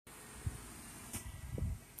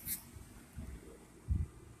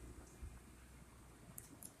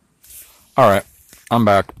Alright, I'm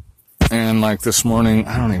back. And like this morning,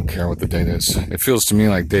 I don't even care what the date is. It feels to me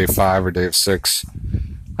like day 5 or day 6.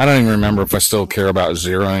 I don't even remember if I still care about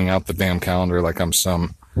zeroing out the damn calendar like I'm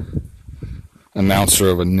some announcer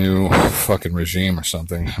of a new fucking regime or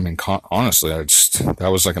something. I mean, honestly, that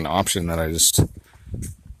was like an option that I just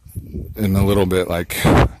am a little bit like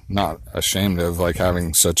not ashamed of, like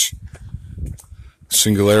having such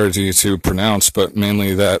singularity to pronounce, but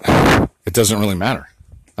mainly that it doesn't really matter.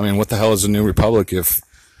 I mean, what the hell is a new republic if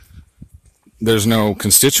there's no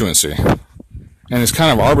constituency? And it's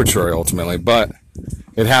kind of arbitrary ultimately, but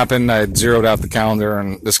it happened. I had zeroed out the calendar,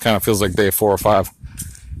 and this kind of feels like day 4 or 5.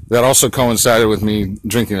 That also coincided with me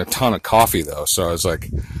drinking a ton of coffee, though, so I was like,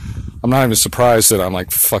 I'm not even surprised that I'm like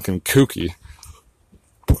fucking kooky.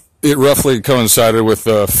 It roughly coincided with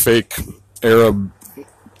the fake Arab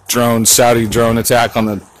Saudi drone attack on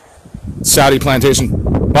the Saudi plantation.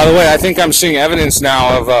 By the way, I think I'm seeing evidence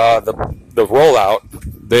now of the rollout.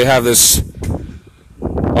 They have this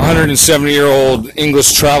 170-year-old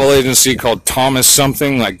English travel agency called Thomas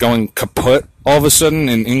something, like going kaput all of a sudden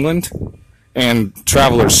in England, and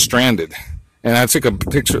travelers stranded. And I took a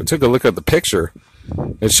look at the picture.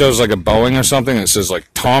 It shows like a Boeing or something. It says like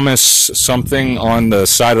Thomas something on the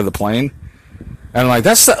side of the plane. And like,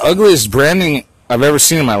 that's the ugliest branding I've ever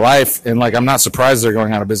seen in my life. And like, I'm not surprised they're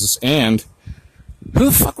going out of business. And who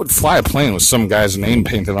the fuck would fly a plane with some guy's name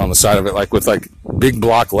painted on the side of it, like with like big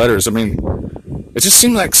block letters? I mean, it just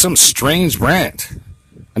seemed like some strange brand.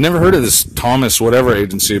 I never heard of this Thomas whatever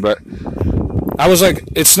agency, but I was like,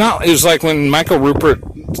 it was like when Michael Rupert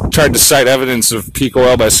tried to cite evidence of peak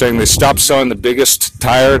oil by saying they stopped selling the biggest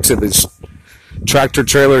tire to these tractor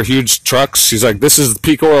trailer huge trucks. He's like, this is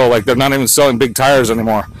peak oil, like they're not even selling big tires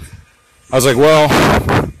anymore. I was like, well,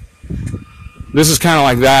 this is kind of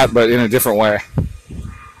like that, but in a different way.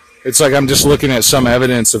 It's like I'm just looking at some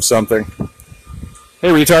evidence of something. Hey,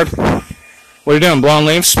 retard. What are you doing, blowing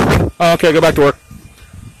leaves? Oh, okay, go back to work.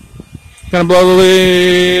 Gonna blow the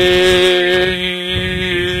leaves.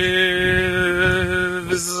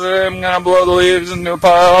 I'm gonna blow the leaves into a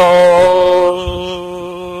pile.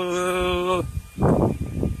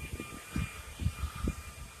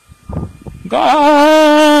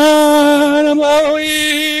 Gonna blow the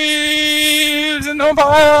leaves into a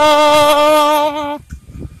pile.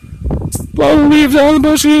 Blow the leaves out of the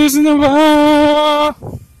bushes in the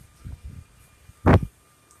pile.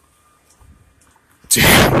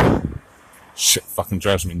 Damn. Shit fucking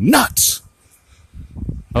drives me nuts.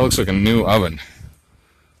 That looks like a new oven.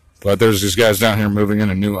 But there's these guys down here moving in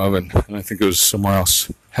a new oven. And I think it was somewhere else.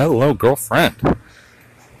 Hello, girlfriend.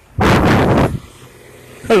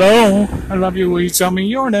 Hello. I love you. Will you tell me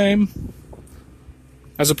your name?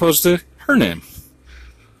 As opposed to her name.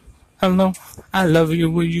 Hello. I love you.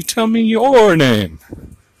 Will you tell me your name?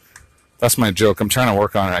 That's my joke. I'm trying to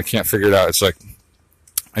work on it. I can't figure it out. It's like,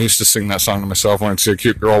 I used to sing that song to myself when I'd see a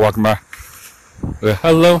cute girl walking by.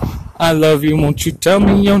 Hello, I love you, won't you tell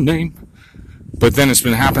me your name? But then it's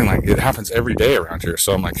been happening, like, it happens every day around here.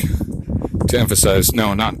 So I'm like, to emphasize,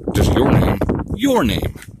 no, not just your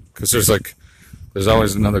name. Because there's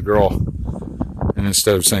always another girl. And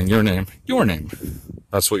instead of saying your name.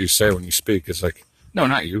 That's what you say when you speak. It's like, no,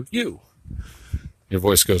 not you, you. Your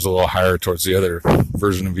voice goes a little higher towards the other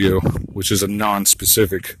version of you, which is a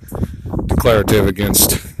non-specific declarative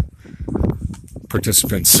against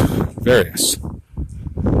participants, various.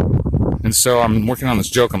 And so I'm working on this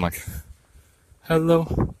joke. I'm like,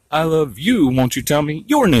 hello, I love you, won't you tell me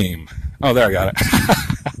your name? Oh, there, I got it.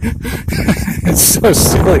 It's so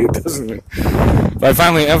silly, it doesn't. But I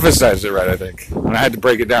finally emphasized it right, I think. And I had to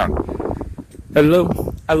break it down.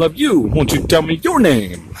 Hello, I love you, won't you tell me your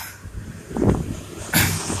name?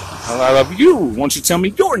 I love you, won't you tell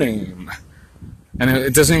me your name? And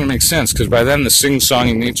it doesn't even make sense, because by then the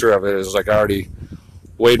sing-songy nature of it is like already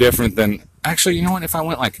way different than... Actually, you know what? If I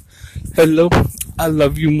went like, hello, I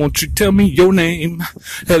love you, won't you tell me your name?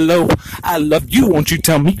 Hello, I love you, won't you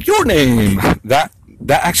tell me your name? That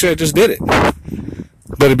actually, I just did it.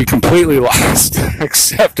 But it'd be completely lost,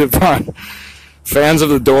 except upon fans of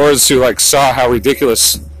the Doors who like saw how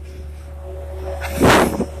ridiculous...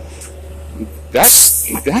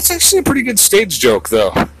 That's actually a pretty good stage joke,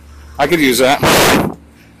 though. I could use that.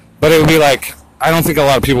 But it would be like, I don't think a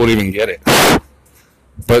lot of people would even get it.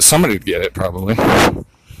 But somebody would get it, probably.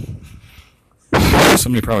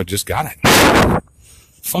 Somebody probably just got it.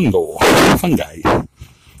 Fungi.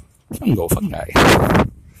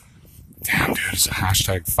 Damn, dude, it's a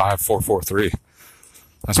hashtag 5443.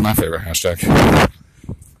 That's my favorite hashtag.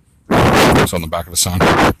 It's on the back of the sign.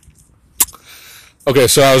 Okay,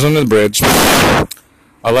 so I was under the bridge.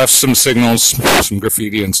 I left some signals, some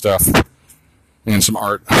graffiti and stuff. and some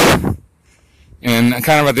art. And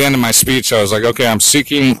kind of at the end of my speech, I was like, okay, I'm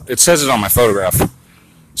seeking, it says it on my photograph,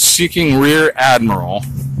 seeking Rear Admiral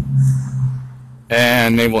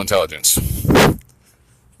and Naval Intelligence.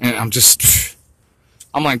 And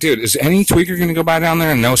I'm like, dude, is any tweaker going to go by down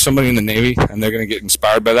there and know somebody in the Navy and they're going to get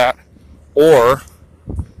inspired by that? Or,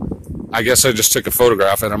 I guess I just took a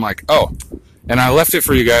photograph and I'm like, oh, and I left it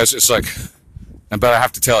for you guys. It's like, but I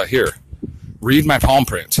have to tell it here. Read my palm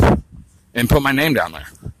print and put my name down there.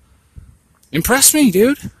 Impress me,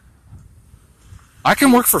 dude. I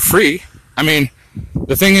can work for free. I mean,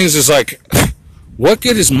 the thing is like, what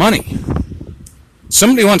good is money?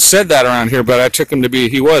 Somebody once said that around here, but I took him to be,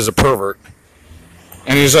 he was a pervert.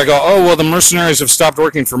 And he's like, oh, well, the mercenaries have stopped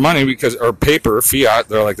working for money because, or paper, fiat,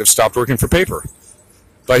 they're like, they've stopped working for paper.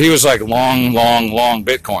 But he was like, long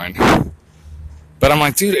Bitcoin. But I'm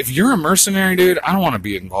like, dude, if you're a mercenary, dude, I don't want to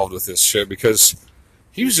be involved with this shit because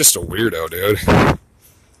he was just a weirdo, dude.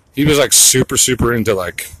 He was like super into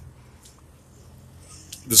like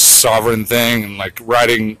this sovereign thing and like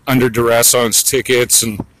riding under duress on his tickets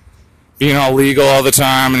and being all legal all the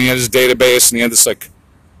time. And he had his database and he had this like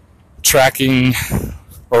tracking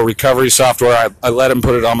or recovery software. I let him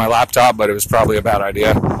put it on my laptop, but it was probably a bad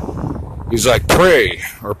idea. He's like prey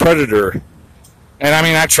or predator. And I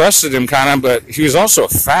mean, I trusted him kind of, but he was also a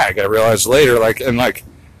fag, I realized later. Like, and like,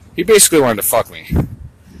 he basically wanted to fuck me.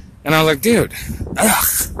 And I was like, dude,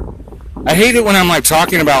 ugh. I hate it when I'm like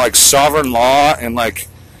talking about like sovereign law and like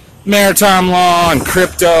maritime law and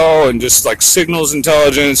crypto and just like signals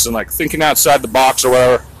intelligence and like thinking outside the box or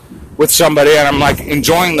whatever with somebody, and I'm like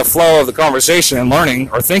enjoying the flow of the conversation and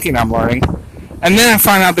learning or thinking I'm learning. And then I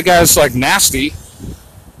find out the guy's like nasty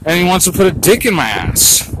and he wants to put a dick in my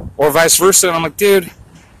ass or vice versa. And I'm like, dude,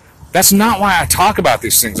 that's not why I talk about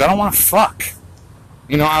these things. I don't want to fuck.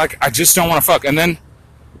 You know, I just don't want to fuck. And then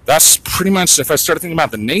that's pretty much, if I start thinking about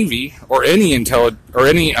the Navy or any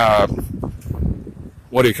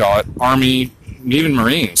what do you call it, Army, even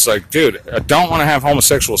Marines, like, dude, I don't want to have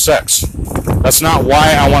homosexual sex. That's not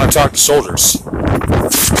why I want to talk to soldiers.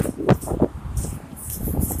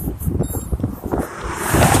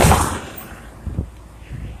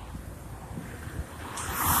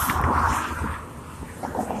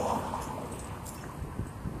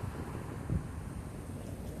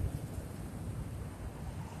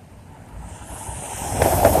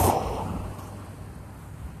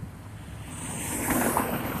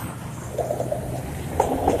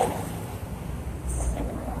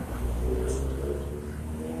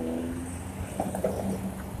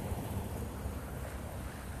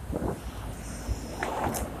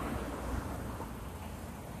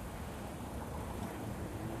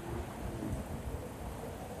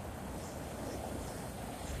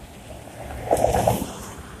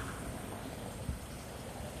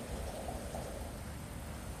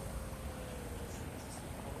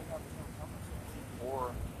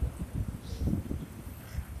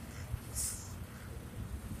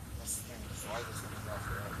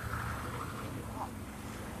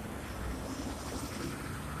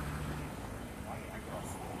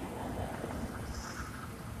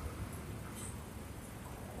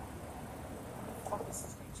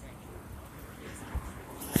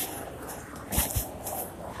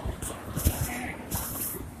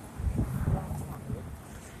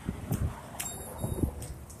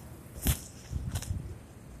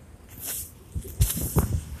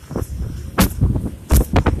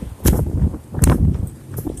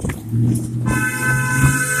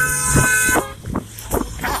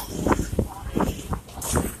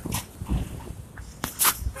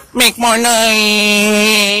 Make more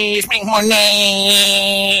noise! Make more noise!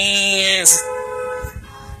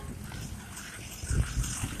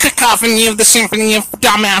 Cacophony of the symphony of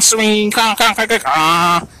dumbassery.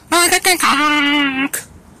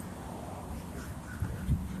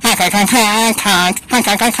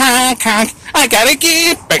 I gotta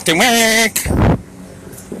get back to work.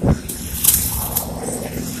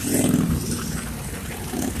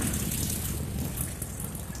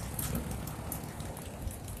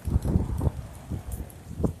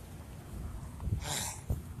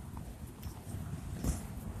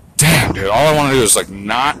 Dude, all I want to do is like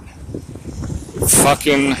not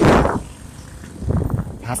fucking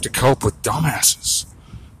have to cope with dumbasses.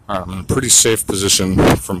 Alright, I'm in a pretty safe position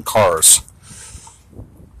from cars.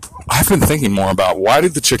 I've been thinking more about why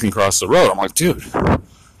did the chicken cross the road? I'm like, dude,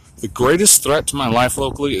 the greatest threat to my life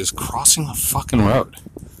locally is crossing the fucking road.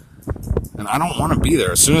 And I don't want to be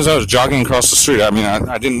there. As soon as I was jogging across the street, I mean,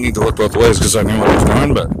 I didn't need to look both ways because I knew what I was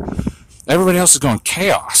doing, but everybody else is going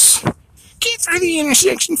chaos. Get through the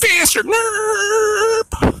intersection faster.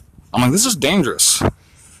 Nope. I'm like, this is dangerous.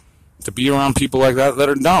 to be around people like that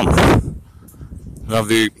are dumb. Who have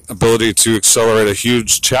the ability to accelerate a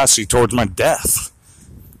huge chassis towards my death.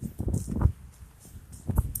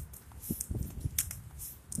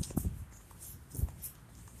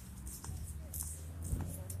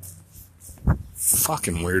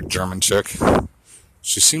 Fucking weird German chick.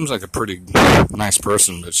 She seems like a pretty nice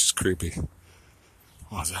person, but she's creepy.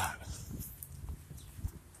 What was that?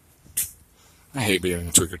 I hate being in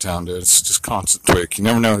a tweaker town, dude. It's just constant tweak. You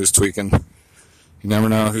never know who's tweaking. You never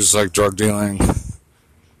know who's like drug dealing.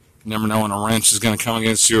 You never know when a wrench is going to come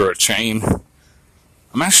against you or a chain.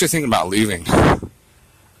 I'm actually thinking about leaving.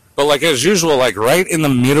 But like as usual, like right in the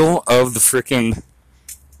middle of the freaking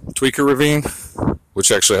Tweaker Ravine,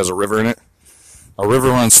 which actually has a river in it, a river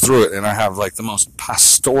runs through it, and I have like the most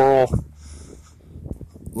pastoral,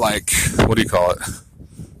 like, what do you call it?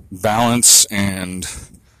 Balance and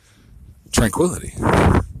tranquility.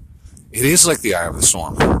 It is like the eye of the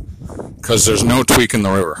storm. Because there's no tweak in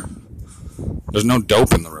the river. There's no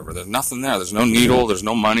dope in the river. There's nothing there. There's no needle. There's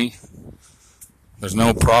no money. There's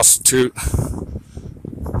no prostitute.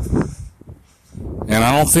 And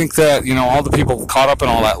I don't think that, you know, all the people caught up in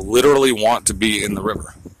all that literally want to be in the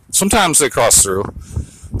river. Sometimes they cross through,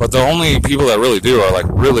 but the only people that really do are like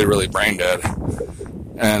really, really brain dead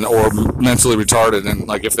and or mentally retarded. And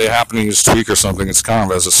like if they happen to use tweak or something, it's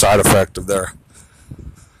kind of as a side effect of their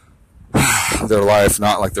life,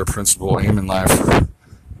 not like their principal aim in life.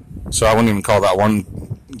 So I wouldn't even call that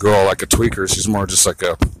one girl like a tweaker. She's more just like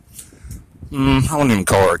a, I wouldn't even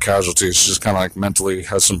call her a casualty. She's just kind of like mentally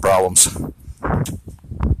has some problems.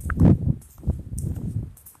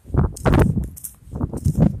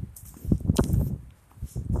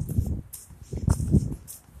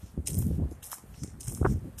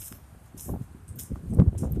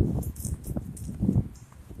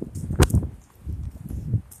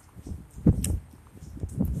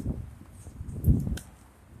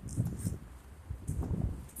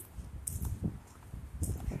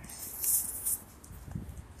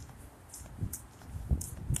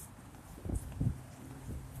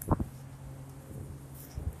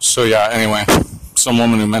 So yeah, anyway, some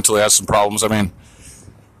woman who mentally has some problems. I mean,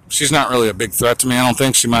 she's not really a big threat to me, I don't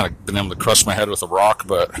think. She might have been able to crush my head with a rock,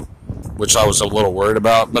 but which I was a little worried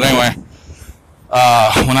about. But anyway,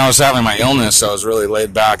 when I was having my illness, I was really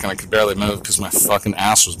laid back and I could barely move because my fucking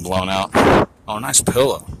ass was blown out. Oh, nice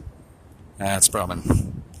pillow. That's probably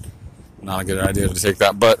not a good idea to take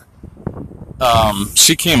that. But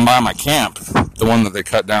she came by my camp, the one that they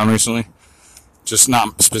cut down recently. Just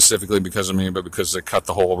not specifically because of me, but because they cut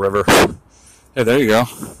the whole river. Hey, there you go.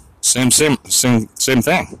 Same thing.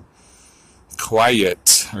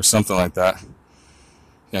 Quiet, or something like that.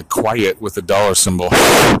 Yeah, quiet with the dollar symbol.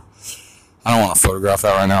 I don't want to photograph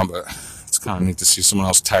that right now, but it's kind of neat to see someone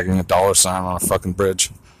else tagging a dollar sign on a fucking bridge.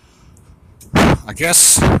 I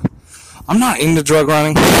guess I'm not into drug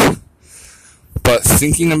running, but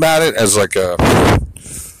thinking about it as like a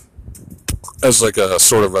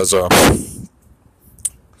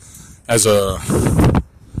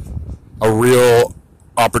real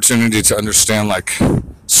opportunity to understand like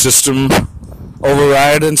system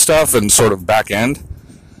override and stuff and sort of back end.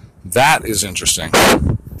 That is interesting.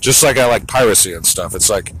 Just like I like piracy and stuff. It's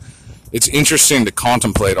like, it's interesting to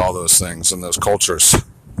contemplate all those things and those cultures.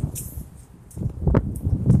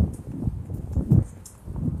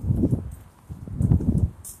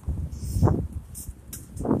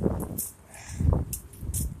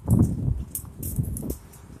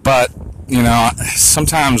 But, you know,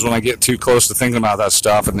 sometimes when I get too close to thinking about that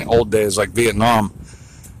stuff in the old days, like Vietnam,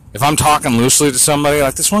 if I'm talking loosely to somebody,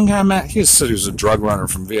 like this one guy I met, he said he was a drug runner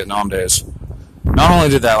from Vietnam days. Not only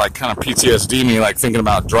did that, like, kind of PTSD me, like, thinking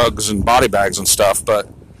about drugs and body bags and stuff, but,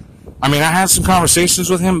 I mean, I had some conversations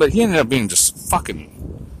with him, but he ended up being just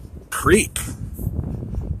fucking creep.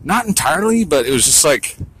 Not entirely, but it was just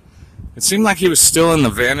like, it seemed like he was still in the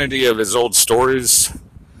vanity of his old stories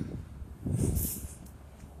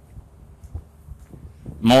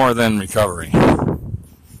more than recovery.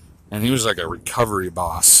 And he was like a recovery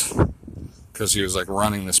boss because he was like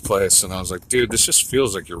running this place, and I was like, dude, this just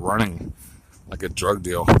feels like you're running like a drug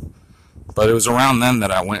deal. But it was around then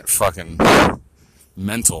that I went fucking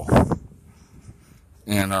mental.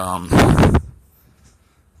 And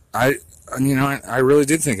I really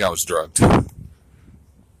did think I was drugged.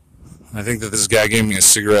 I think that this guy gave me a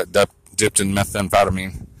cigarette dipped in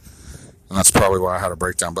methamphetamine, and that's probably why I had a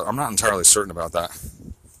breakdown, but I'm not entirely certain about that.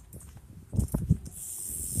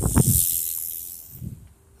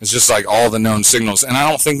 It's just like all the known signals. And I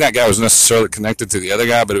don't think that guy was necessarily connected to the other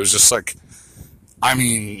guy, but it was just like, I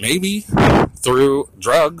mean, maybe through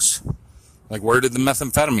drugs. Like, where did the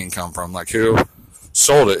methamphetamine come from? Like, who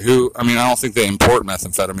sold it. I don't think they import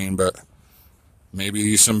methamphetamine, but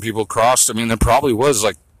maybe some people crossed. I mean, there probably was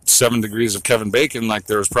like 7 degrees of Kevin Bacon. Like,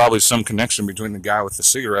 there was probably some connection between the guy with the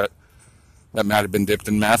cigarette that might have been dipped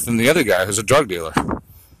in meth and the other guy who's a drug dealer.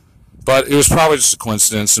 But it was probably just a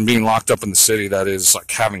coincidence, and being locked up in the city that is like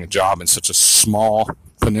having a job in such a small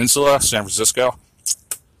peninsula, San Francisco,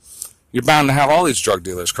 you're bound to have all these drug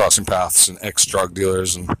dealers crossing paths, and ex-drug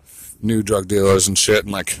dealers and new drug dealers and shit,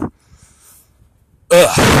 and like,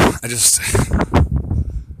 I just,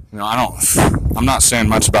 I'm not saying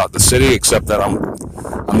much about the city except that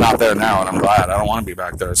I'm not there now, and I'm glad. I don't want to be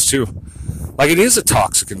back there. It's too, like, it is a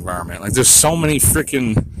toxic environment. Like, there's so many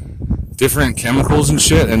freaking different chemicals and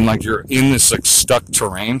shit, and like, you're in this like stuck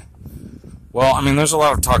terrain. Well, I mean, there's a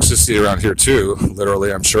lot of toxicity around here too,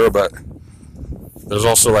 literally, I'm sure, but there's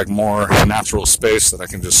also like more natural space that I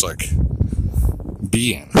can just like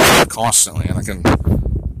be in constantly, and I can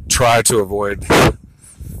try to avoid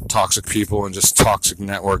toxic people and just toxic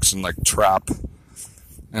networks and like trap.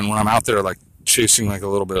 And when I'm out there like chasing like a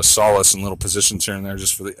little bit of solace and little positions here and there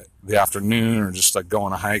just for the afternoon, or just like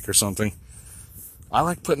going a hike or something, I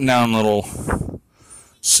like putting down little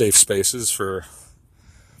safe spaces for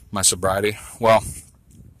my sobriety. Well,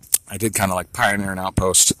 I did kind of like pioneer an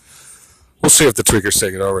outpost. We'll see if the tweakers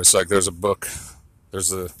take it over. It's like there's a book, there's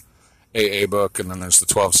the AA book, and then there's the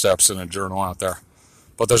 12 steps in a journal out there.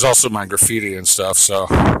 But there's also my graffiti and stuff, so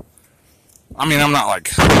I mean, I'm not like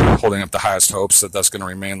holding up the highest hopes that that's going to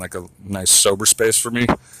remain like a nice sober space for me,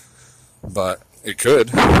 but it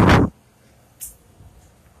could.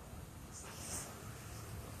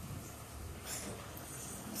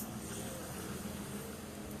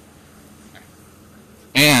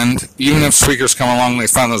 And even if tweakers come along and they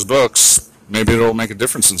find those books, maybe it'll make a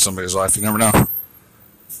difference in somebody's life. You never know.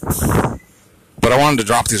 But I wanted to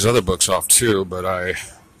drop these other books off too, but I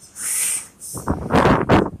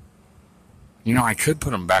could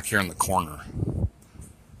put them back here in the corner.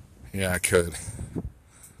 Yeah, I could.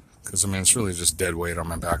 Because, I mean, it's really just dead weight on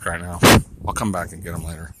my back right now. I'll come back and get them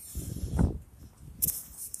later.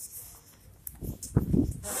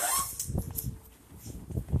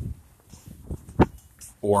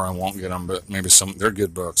 Or I won't get them, but maybe they're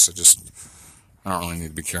good books. I don't really need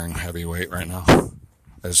to be carrying heavy weight right now.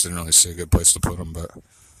 I just didn't really see a good place to put them, but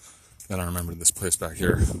then I remembered this place back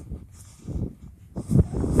here.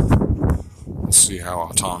 We'll see how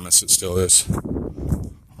autonomous it still is,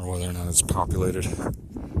 or whether or not it's populated.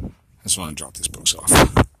 I just want to drop these books off.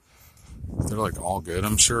 They're like all good,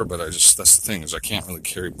 I'm sure, but that's the thing, is I can't really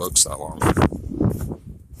carry books that long.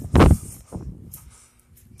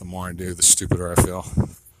 The more I do, the stupider I feel.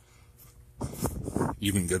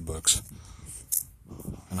 Even good books.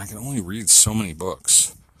 And I can only read so many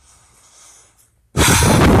books.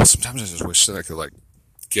 Sometimes I just wish that I could like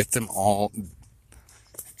get them all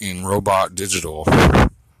in robot digital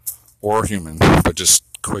or human, but just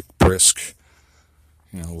quick, brisk,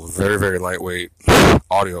 very, very lightweight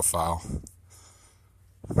audio file.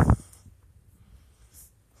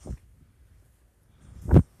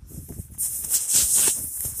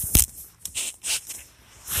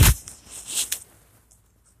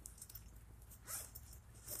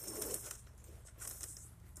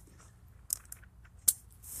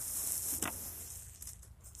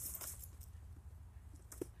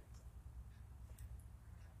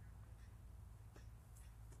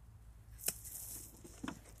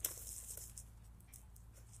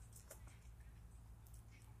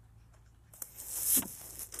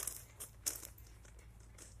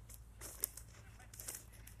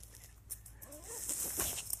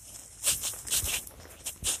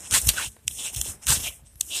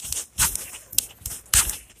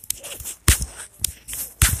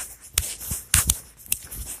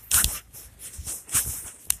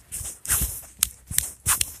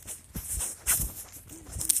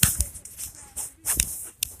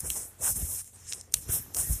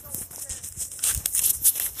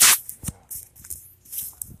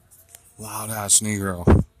 Loud ass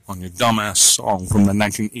Negro on your dumbass song from the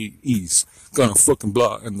 1980s. Gonna fucking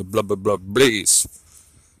blah and the blah blah blah blaze.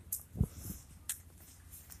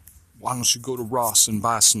 Why don't you go to Ross and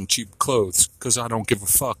buy some cheap clothes? Cause I don't give a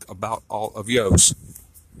fuck about all of yours.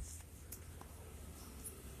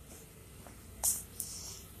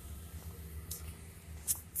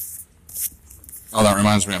 Oh, that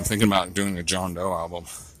reminds me, I'm thinking about doing a John Doe album.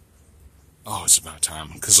 Oh, it's about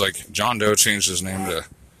time. Cause like John Doe changed his name to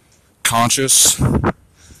Conscious.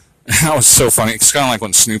 That was so funny. It's kind of like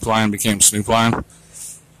when Snoop Lion became Snoop Lion.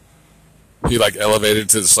 He like elevated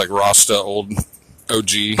to this like Rasta old OG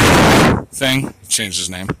thing. He changed his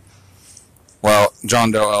name. Well,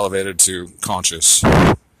 John Doe elevated to Conscious.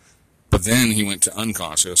 But but then he went to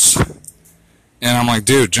unconscious. And I'm like,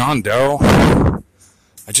 dude, John Doe,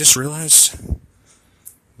 I just realized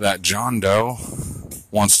that John Doe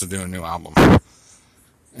wants to do a new album.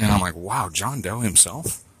 And I'm like, wow, John Doe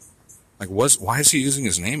himself? Like, why is he using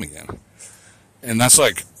his name again? And that's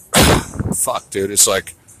like, fuck, dude. It's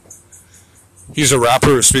like, he's a rapper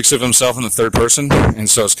who speaks of himself in the third person, and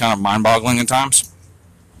so it's kind of mind-boggling at times.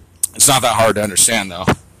 It's not that hard to understand, though.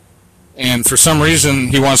 And for some reason,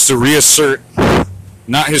 he wants to reassert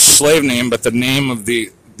not his slave name, but the name of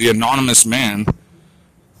the anonymous man.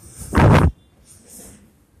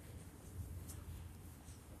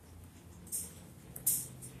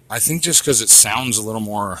 I think just because it sounds a little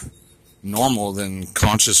more normal than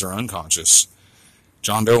conscious or unconscious.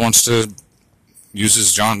 John Doe wants to use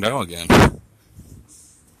his John Doe again.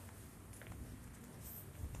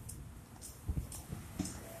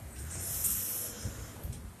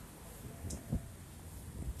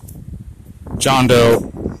 John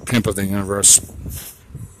Doe, pimp of the universe.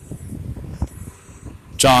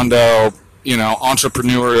 John Doe,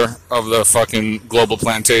 entrepreneur of the fucking global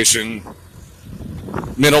plantation.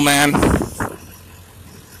 Middleman.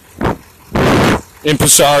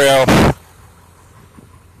 Impresario.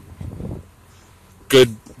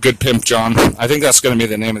 Good Pimp John. I think that's going to be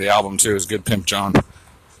the name of the album too, is Good Pimp John.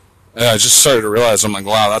 I just started to realize, I'm like,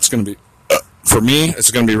 wow, that's going to be, for me,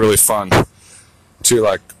 it's going to be really fun to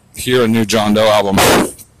like hear a new John Doe album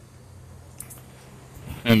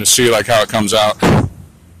and to see like how it comes out.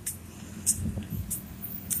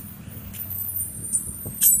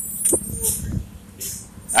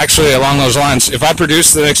 Actually, along those lines, if I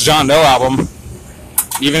produce the next John Doe album,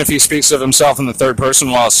 even if he speaks of himself in the third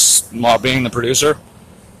person while being the producer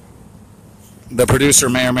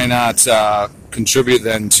may or may not contribute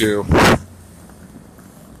then to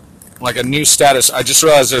like a new status. I just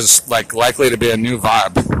realized there's like likely to be a new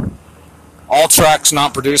vibe. All tracks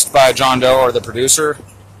not produced by John Doe or the producer,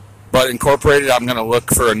 but incorporated. I'm gonna look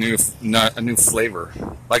for a new flavor.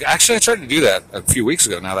 Like actually, I tried to do that a few weeks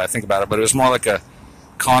ago. Now that I think about it, but it was more like a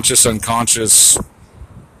conscious, unconscious.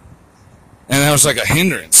 And that was like a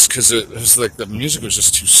hindrance because it was like the music was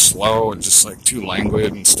just too slow and just like too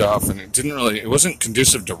languid and stuff, and it wasn't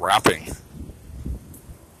conducive to rapping.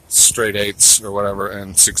 Straight eights or whatever,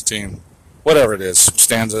 and 16, whatever it is,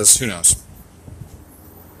 stanzas, who knows.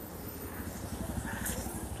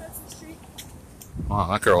 Wow,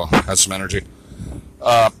 that girl has some energy.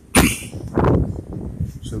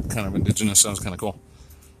 She looked kind of indigenous, sounds kind of cool.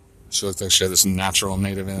 She looked like she had this natural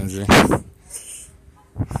native energy.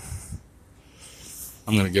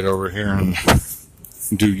 I'm going to get over here and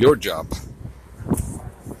do your job.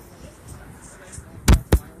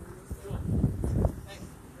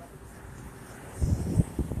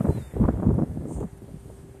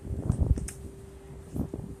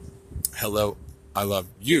 Hello, I love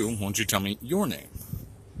you. Won't you tell me your name?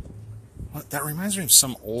 What? That reminds me of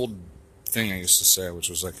some old thing I used to say, which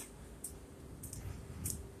was like,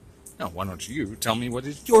 no, why don't you tell me what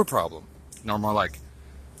is your problem? No, more like,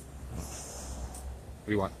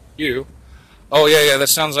 we want you. Oh, yeah, that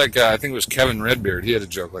sounds like, I think it was Kevin Redbeard. He had a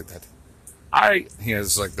joke like that. He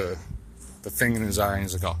has like the thing in his eye, and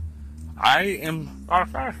he's like, oh, I am,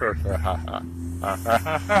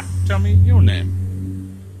 tell me your name.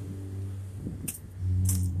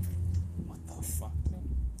 What the fuck?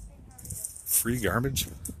 Free garbage?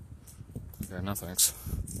 Okay, no thanks.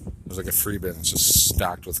 It was like a free bin. It's just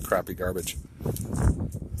stacked with crappy garbage.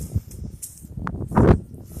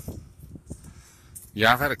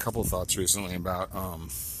 Yeah, I've had a couple thoughts recently about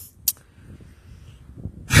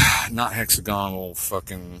not hexagonal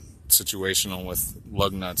fucking situational with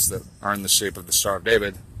lug nuts that are in the shape of the Star of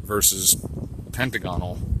David versus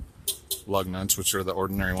pentagonal lug nuts, which are the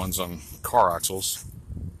ordinary ones on car axles.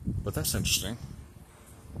 But that's interesting.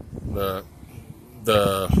 The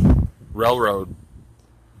railroad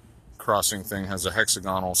crossing thing has a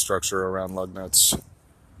hexagonal structure around lug nuts,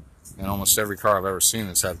 and almost every car I've ever seen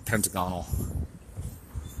has had pentagonal.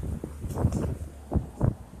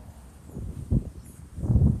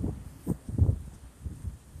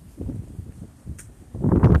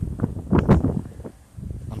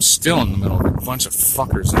 I'm still in the middle of a bunch of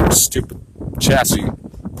fuckers in a stupid chassis,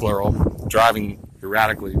 plural, driving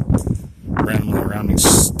erratically, randomly around me,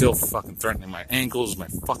 still fucking threatening my ankles, my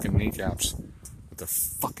fucking kneecaps with their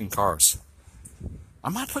fucking cars. I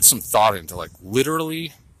might put some thought into like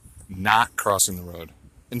literally not crossing the road.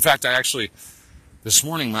 In fact, this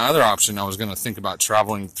morning, my other option, I was going to think about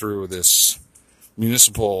traveling through this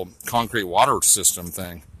municipal concrete water system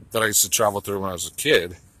thing that I used to travel through when I was a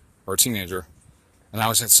kid or a teenager. And I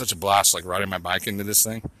always had such a blast, like riding my bike into this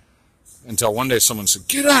thing. Until one day someone said,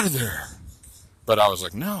 "Get out of there." But I was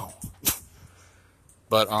like, no.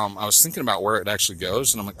 But I was thinking about where it actually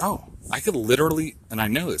goes, and I'm like, oh, I could literally, and I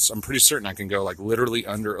know this, I'm pretty certain I can go like literally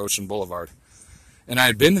under Ocean Boulevard. And I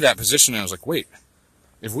had been to that position, and I was like, wait,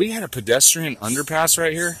 if we had a pedestrian underpass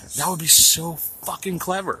right here, that would be so fucking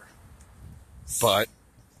clever. But,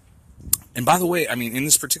 and by the way, I mean, in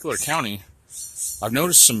this particular county, I've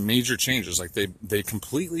noticed some major changes. Like they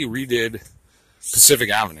completely redid Pacific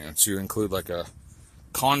Avenue to include like a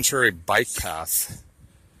contrary bike path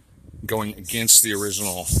going against the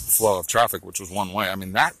original flow of traffic, which was one way. I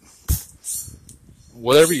mean, that,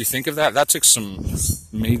 whatever you think of that, that took some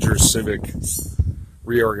major civic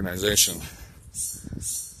reorganization.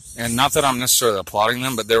 And not that I'm necessarily applauding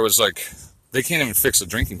them, but there was like, they can't even fix a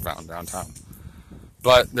drinking fountain downtown.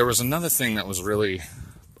 But there was another thing that was really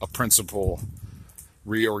a principal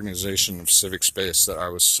reorganization of civic space that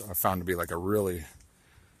I found to be like a really,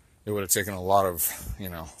 it would have taken a lot of,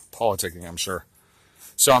 politicking, I'm sure.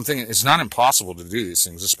 So I'm thinking it's not impossible to do these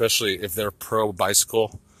things, especially if they're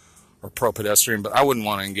pro-bicycle or pro-pedestrian, but I wouldn't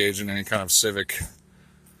want to engage in any kind of civic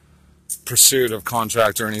pursuit of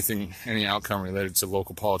contract or anything, any outcome related to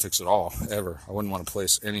local politics at all, ever. I wouldn't want to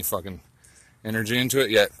place any fucking energy into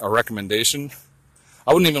it, yet a recommendation,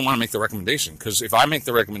 I wouldn't even want to make the recommendation, because if I make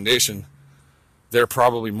the recommendation, they're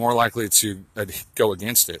probably more likely to go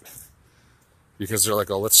against it, because they're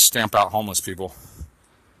like, oh, let's stamp out homeless people.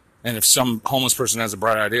 And if some homeless person has a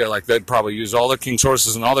bright idea, like, they'd probably use all their king's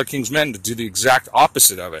horses and all their king's men to do the exact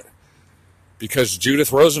opposite of it. Because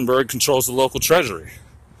Judith Rosenberg controls the local treasury.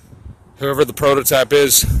 Whoever the prototype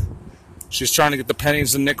is, she's trying to get the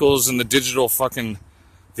pennies and nickels and the digital fucking...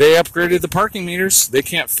 They upgraded the parking meters. They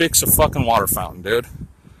can't fix a fucking water fountain, dude.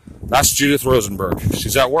 That's Judith Rosenberg.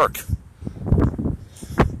 She's at work.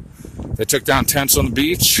 They took down tents on the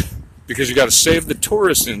beach because you got to save the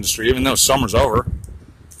tourist industry, even though summer's over.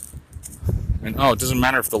 And, it doesn't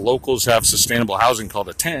matter if the locals have sustainable housing called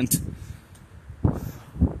a tent.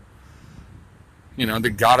 They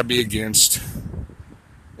gotta be against.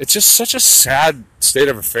 It's just such a sad state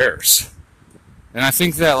of affairs. And I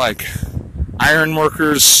think that, like, iron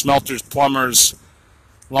workers, smelters, plumbers,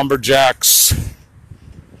 lumberjacks,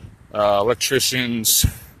 electricians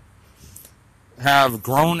have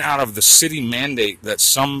grown out of the city mandate that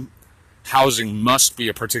some housing must be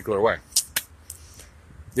a particular way.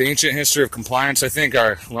 The ancient history of compliance, I think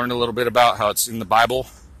I learned a little bit about how it's in the Bible.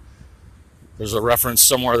 There's a reference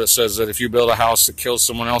somewhere that says that if you build a house that kills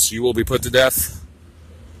someone else, you will be put to death.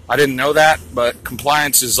 I didn't know that, but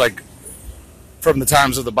compliance is like, from the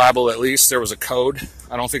times of the Bible at least, there was a code.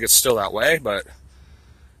 I don't think it's still that way, but...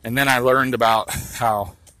 And then I learned about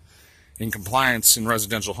how in compliance in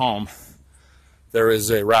residential home, there is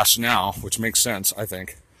a rationale, which makes sense, I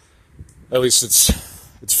think. At least it's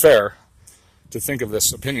fair to think of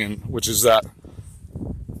this opinion, which is that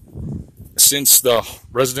since the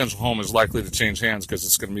residential home is likely to change hands because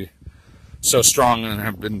it's going to be so strong and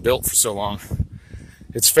have been built for so long,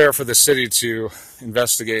 it's fair for the city to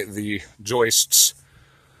investigate the joists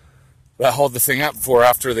that hold the thing up for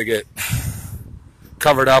after they get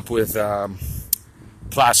covered up with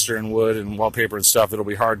plaster and wood and wallpaper and stuff. It'll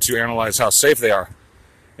be hard to analyze how safe they are.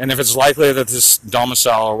 And if it's likely that this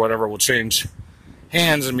domicile or whatever will change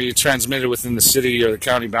hands and be transmitted within the city or the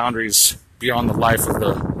county boundaries beyond the life of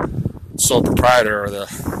the sole proprietor or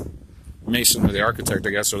the mason or the architect, I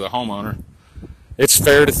guess, or the homeowner, it's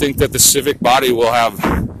fair to think that the civic body will have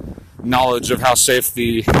knowledge of how safe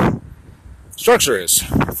the structure is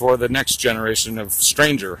for the next generation of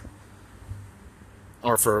stranger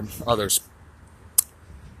or for others.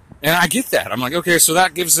 And I get that. I'm like, okay, so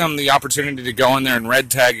that gives them the opportunity to go in there and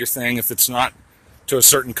red tag your thing if it's not to a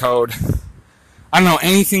certain code. I don't know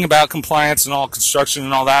anything about compliance and all construction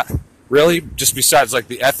and all that, really, just besides like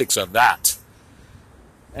the ethics of that.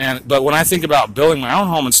 But when I think about building my own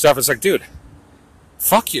home and stuff, it's like, dude,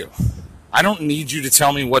 fuck you. I don't need you to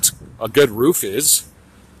tell me what a good roof is.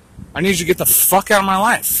 I need you to get the fuck out of my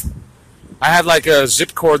life. I had like a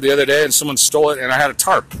zip cord the other day and someone stole it and I had a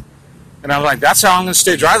tarp. And I'm like, that's how I'm going to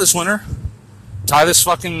stay dry this winter. Tie this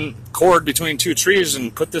fucking cord between two trees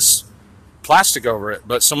and put this plastic over it.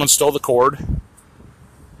 But someone stole the cord.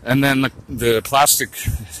 And then the plastic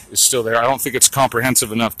is still there. I don't think it's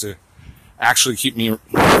comprehensive enough to actually keep me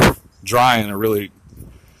dry in a really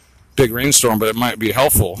big rainstorm, but it might be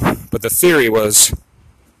helpful. But the theory was,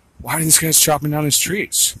 why are these guys chopping down these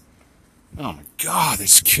trees? Oh my god, they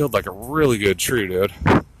just killed like a really good tree, dude.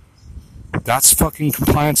 That's fucking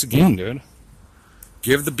compliance again, dude.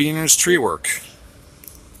 Give the beaners tree work.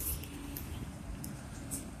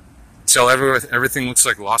 Till everything looks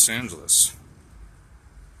like Los Angeles.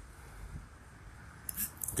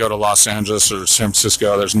 go to Los Angeles or San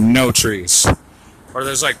Francisco, there's no trees. Or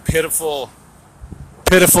there's like pitiful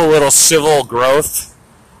little civil growth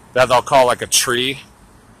that they'll call like a tree.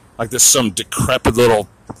 Like this some decrepit little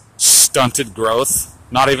stunted growth.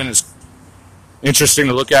 Not even as interesting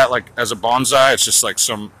to look at like as a bonsai. It's just like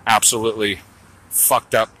some absolutely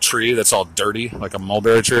fucked up tree that's all dirty, like a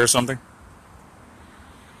mulberry tree or something.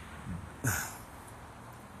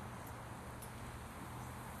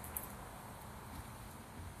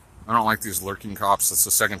 I don't like these lurking cops. That's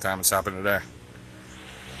the second time it's happened today.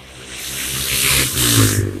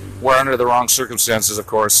 We're under the wrong circumstances, of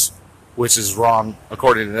course, which is wrong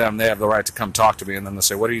according to them. They have the right to come talk to me, and then they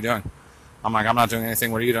say, "What are you doing?" I'm like, "I'm not doing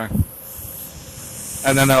anything. What are you doing?"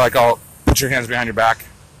 And then they're like, "Oh, put your hands behind your back.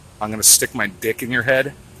 I'm going to stick my dick in your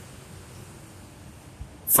head."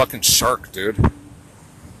 Fucking shark, dude.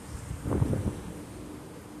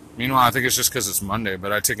 Meanwhile, I think it's just because it's Monday,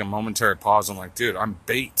 but I take a momentary pause. I'm like, dude, I'm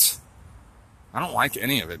bait. I don't like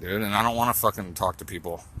any of it, dude, and I don't want to fucking talk to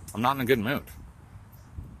people. I'm not in a good mood.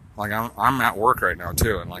 Like, I'm at work right now,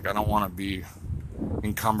 too, and, like, I don't want to be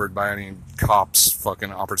encumbered by any cops'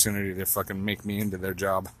 fucking opportunity to fucking make me into their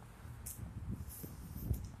job.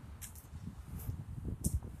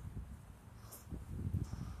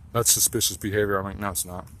 That's suspicious behavior. I'm like, no, it's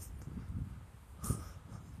not.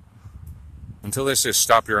 Until they say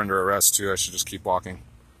stop, you're under arrest, too, I should just keep walking.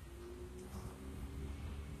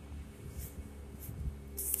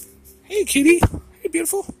 Hey, kitty. Hey,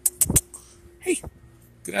 beautiful. Hey,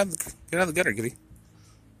 get out of the gutter, kitty.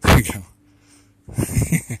 There you go.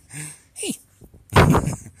 Hey.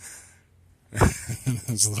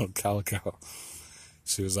 There's a little calico.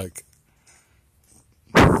 She was like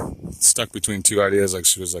stuck between two ideas. Like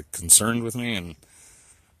she was like concerned with me and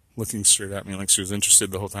looking straight at me like she was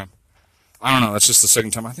interested the whole time. I don't know. That's just the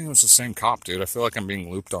second time. I think it was the same cop, dude. I feel like I'm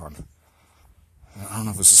being looped on. I don't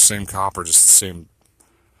know if it's the same cop or just the same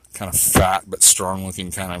kind of fat but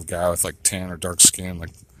strong-looking kind of guy with like tan or dark skin, like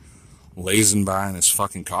lazing by in his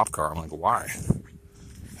fucking cop car. I'm like, why?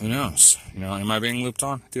 Who knows? You know, am I being looped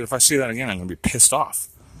on? Dude, if I see that again, I'm gonna be pissed off.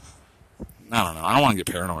 I don't know. I don't want to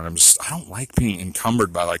get paranoid. I don't like being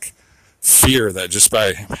encumbered by like fear that just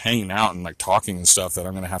by hanging out and like talking and stuff that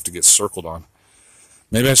I'm gonna have to get circled on.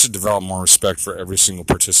 Maybe I should develop more respect for every single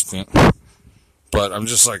participant. But I'm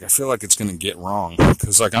just like, I feel like it's gonna get wrong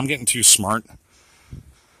because like I'm getting too smart.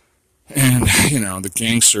 And, you know, the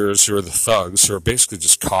gangsters who are the thugs, who are basically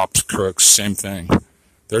just cops, crooks, same thing.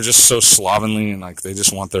 They're just so slovenly and, like, they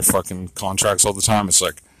just want their fucking contracts all the time. It's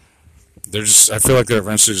like, I feel like they're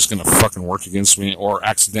eventually just going to fucking work against me, or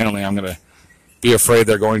accidentally I'm going to be afraid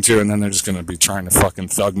they're going to, and then they're just going to be trying to fucking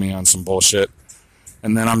thug me on some bullshit.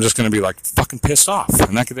 And then I'm just going to be, like, fucking pissed off.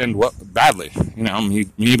 And that could end badly. You know, me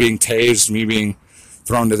being tased, me being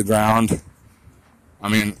thrown to the ground. I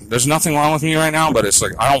mean, there's nothing wrong with me right now, but it's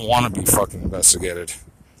like, I don't want to be fucking investigated.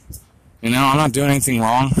 You know, I'm not doing anything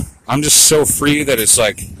wrong. I'm just so free that it's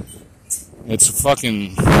like, it's a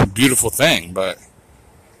fucking beautiful thing, but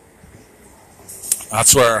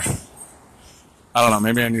that's where, I don't know,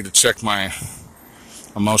 maybe I need to check my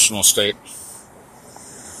emotional state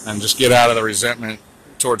and just get out of the resentment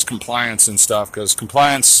towards compliance and stuff, because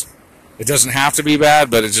compliance, it doesn't have to be bad,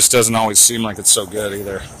 but it just doesn't always seem like it's so good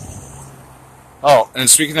either. Oh, and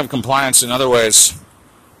speaking of compliance in other ways,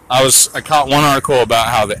 I caught one article about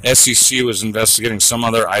how the SEC was investigating some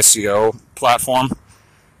other ICO platform.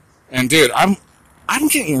 And dude, I'm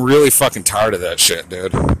getting really fucking tired of that shit,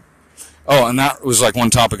 dude. Oh, and that was like one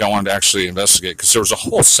topic I wanted to actually investigate, because there was a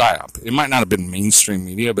whole psyop. It might not have been mainstream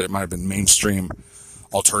media, but it might have been mainstream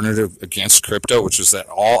alternative against crypto, which was that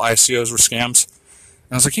all ICOs were scams.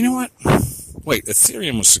 And I was like, you know what? Wait,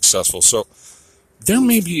 Ethereum was successful, so there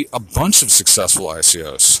may be a bunch of successful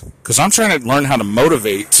ICOs, because I'm trying to learn how to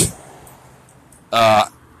motivate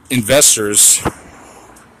investors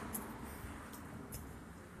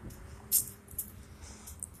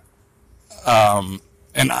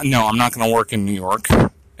and no, I'm not going to work in New York,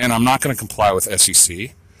 and I'm not going to comply with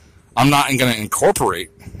SEC. I'm not going to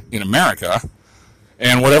incorporate in America,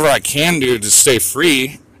 and whatever I can do to stay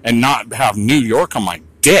free and not have New York on my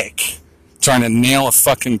dick, trying to nail a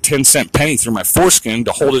fucking 10-cent penny through my foreskin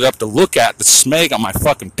to hold it up to look at the smeg on my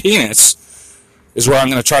fucking penis is where I'm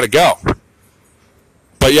going to try to go.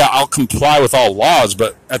 But yeah, I'll comply with all laws,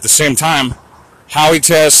 but at the same time, Howey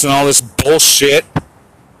tests and all this bullshit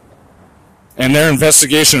and their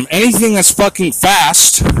investigation of anything that's fucking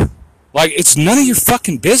fast, like, it's none of your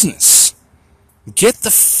fucking business. Get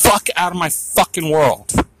the fuck out of my fucking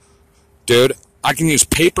world. Dude, I can use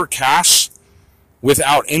paper cash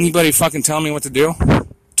without anybody fucking telling me what to do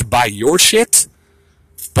to buy your shit,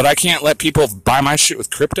 but But I can't let people buy my shit with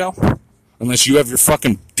crypto unless you have your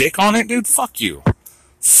fucking dick on it, dude. Fuck you.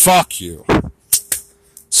 Fuck you.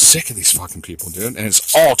 Sick of these fucking people, dude. And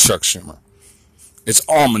it's all Chuck Schumer. It's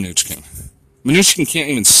all Mnuchin. Mnuchin can't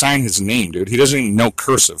even sign his name, dude. He doesn't even know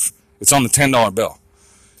cursive. It's on the $10 bill.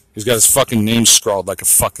 He's got his fucking name scrawled like a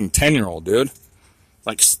fucking 10-year-old, dude.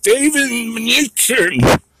 Like, Steven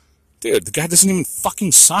Mnuchin. Dude, the guy doesn't even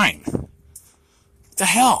fucking sign. What the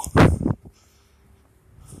hell?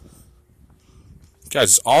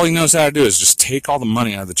 Guys, all he knows how to do is just take all the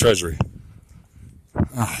money out of the treasury.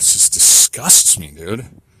 Oh, it just disgusts me, dude.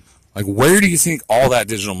 Like, where do you think all that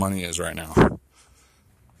digital money is right now?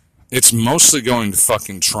 It's mostly going to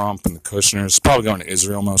fucking Trump and the Kushners. It's probably going to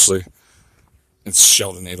Israel mostly. It's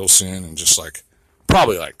Sheldon Adelson and just like,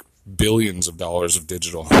 probably like billions of dollars of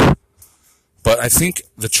digital. But I think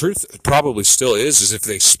the truth probably still is if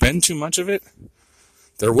they spend too much of it,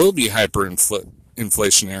 there will be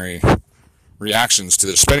hyperinflationary reactions to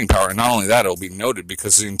their spending power. And not only that, it'll be noted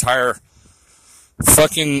because the entire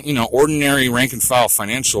fucking, ordinary rank and file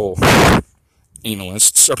financial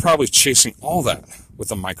analysts are probably chasing all that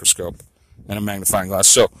with a microscope and a magnifying glass.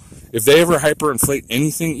 So if they ever hyperinflate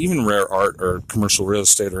anything, even rare art or commercial real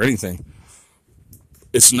estate or anything,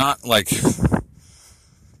 it's not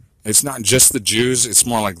just the Jews, it's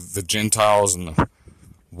more like the Gentiles and the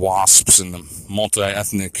WASPs and the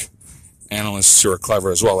multi-ethnic analysts who are clever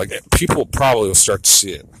as well. Like, people probably will start to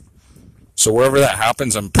see it. So wherever that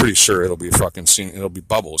happens, I'm pretty sure it'll be fucking seen. It'll be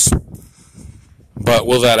bubbles. But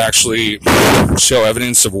will that actually show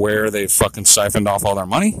evidence of where they fucking siphoned off all their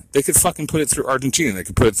money? They could fucking put it through Argentina. They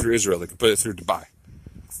could put it through Israel. They could put it through Dubai.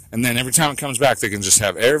 And then every time it comes back, they can just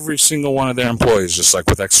have every single one of their employees just like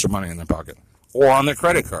with extra money in their pocket. Or on their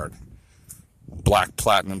credit card. Black,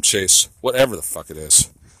 platinum, Chase, whatever the fuck it is.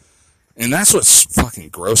 And that's what's fucking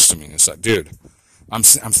gross to me. Is that, dude, I'm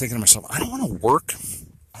thinking to myself, I don't want to work.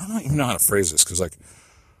 I don't even know how to phrase this. Because, like,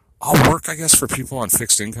 I'll work, I guess, for people on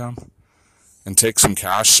fixed income. And take some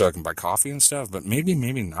cash so I can buy coffee and stuff. But maybe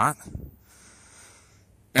not.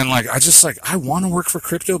 And, like, I want to work for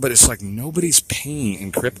crypto, but it's like nobody's paying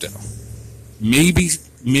in crypto.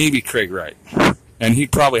 Maybe Craig Wright. And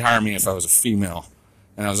he'd probably hire me if I was a female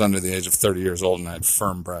and I was under the age of 30 years old and I had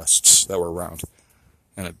firm breasts that were round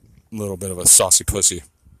and a little bit of a saucy pussy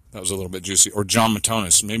that was a little bit juicy. Or John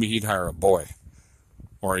Matonis. Maybe he'd hire a boy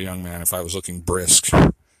or a young man if I was looking brisk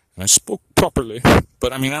and I spoke properly.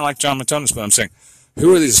 But, I mean, I like John Matonis, but I'm saying,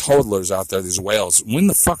 who are these hodlers out there, these whales? When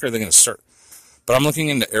the fuck are they going to start? But I'm looking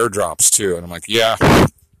into airdrops, too, and I'm like, yeah.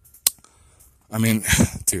 I mean,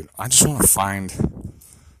 dude, I just want to find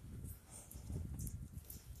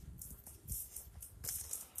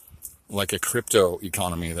like a crypto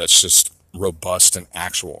economy that's just robust and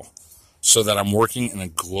actual, so that I'm working in a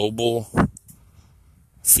global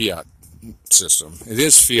fiat system. It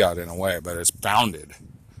is fiat in a way, but it's bounded,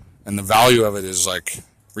 and the value of it is like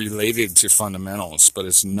related to fundamentals, but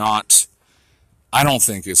it's not. I don't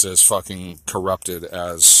think it's as fucking corrupted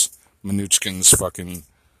as Mnuchin's fucking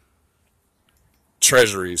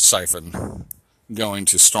treasury siphon going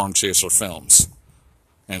to Storm Chaser Films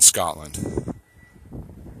in Scotland.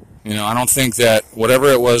 I don't think that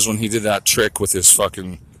whatever it was when he did that trick with his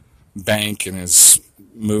fucking bank and his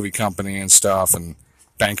movie company and stuff and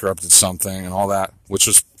bankrupted something and all that, which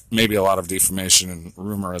was maybe a lot of defamation and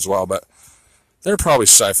rumor as well, but they're probably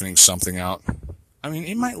siphoning something out. I mean,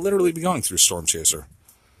 it might literally be going through Storm Chaser,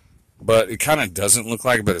 but it kind of doesn't look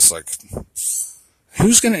like it, but it's like,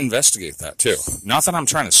 who's going to investigate that too? Not that I'm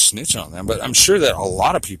trying to snitch on them, but I'm sure that a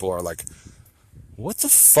lot of people are like, what the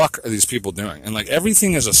fuck are these people doing? And like,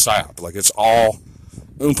 everything is a psyop. Like, it's all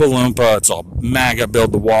Oompa Loompa, it's all MAGA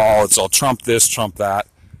build the wall, it's all Trump this, Trump that.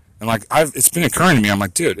 And like, it's been occurring to me, I'm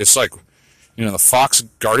like, dude, it's like, the fox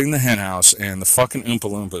guarding the hen house and the fucking Oompa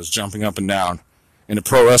Loompas jumping up and down in a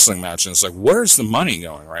pro wrestling match. And it's like, where's the money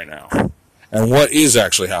going right now? And what is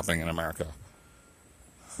actually happening in America?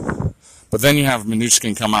 But then you have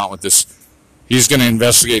Mnuchin come out with this, he's going to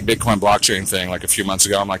investigate Bitcoin blockchain thing like a few months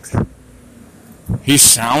ago. I'm like, he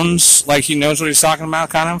sounds like he knows what he's talking about,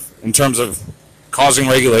 kind of, in terms of causing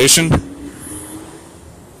regulation.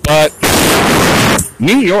 But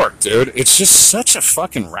New York, dude, it's just such a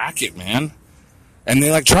fucking racket, man. And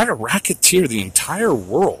they like try to racketeer the entire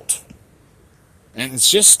world. And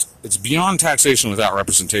it's beyond taxation without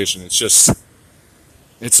representation. It's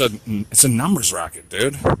a numbers racket,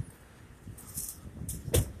 dude.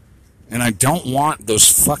 And I don't want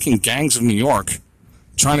those fucking gangs of New York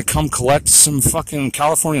trying to come collect some fucking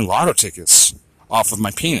California lotto tickets off of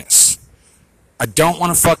my penis. I don't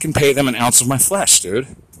want to fucking pay them an ounce of my flesh, dude.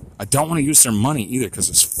 I don't want to use their money either because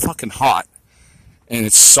it's fucking hot. And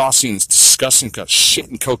it's saucy and it's disgusting. It's got shit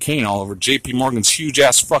and cocaine all over JP Morgan's huge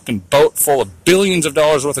ass fucking boat full of billions of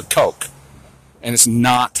dollars worth of coke. And it's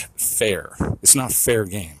not fair. It's not fair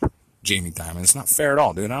game, Jamie Dimon. It's not fair at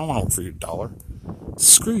all, dude. I don't want to work for your dollar.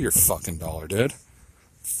 Screw your fucking dollar, dude.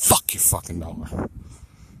 Fuck your fucking dollar.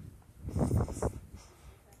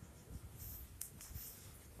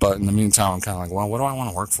 But in the meantime, I'm kind of like, well, what do I want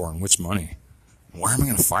to work for and which money? Where am I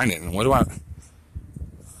going to find it? And what do I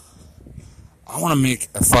want to make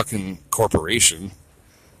a fucking corporation.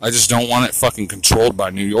 I just don't want it fucking controlled by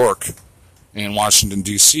New York and Washington,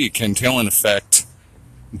 D.C. Ken Taylor effect.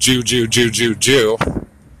 Jew.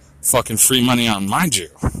 Fucking free money on my Jew.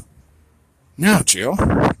 No, Jew.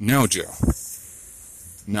 No, Jew.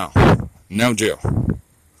 No. No Jew.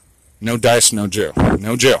 No dice, no Jew.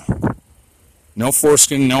 No Jew. No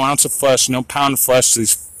foreskin, no ounce of flesh, no pound of flesh to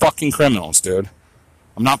these fucking criminals, dude.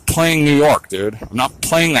 I'm not playing New York, dude. I'm not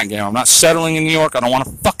playing that game. I'm not settling in New York. I don't want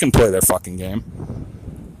to fucking play their fucking game.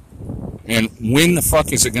 And when the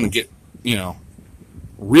fuck is it going to get,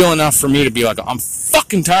 real enough for me to be like, I'm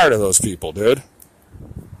fucking tired of those people, dude.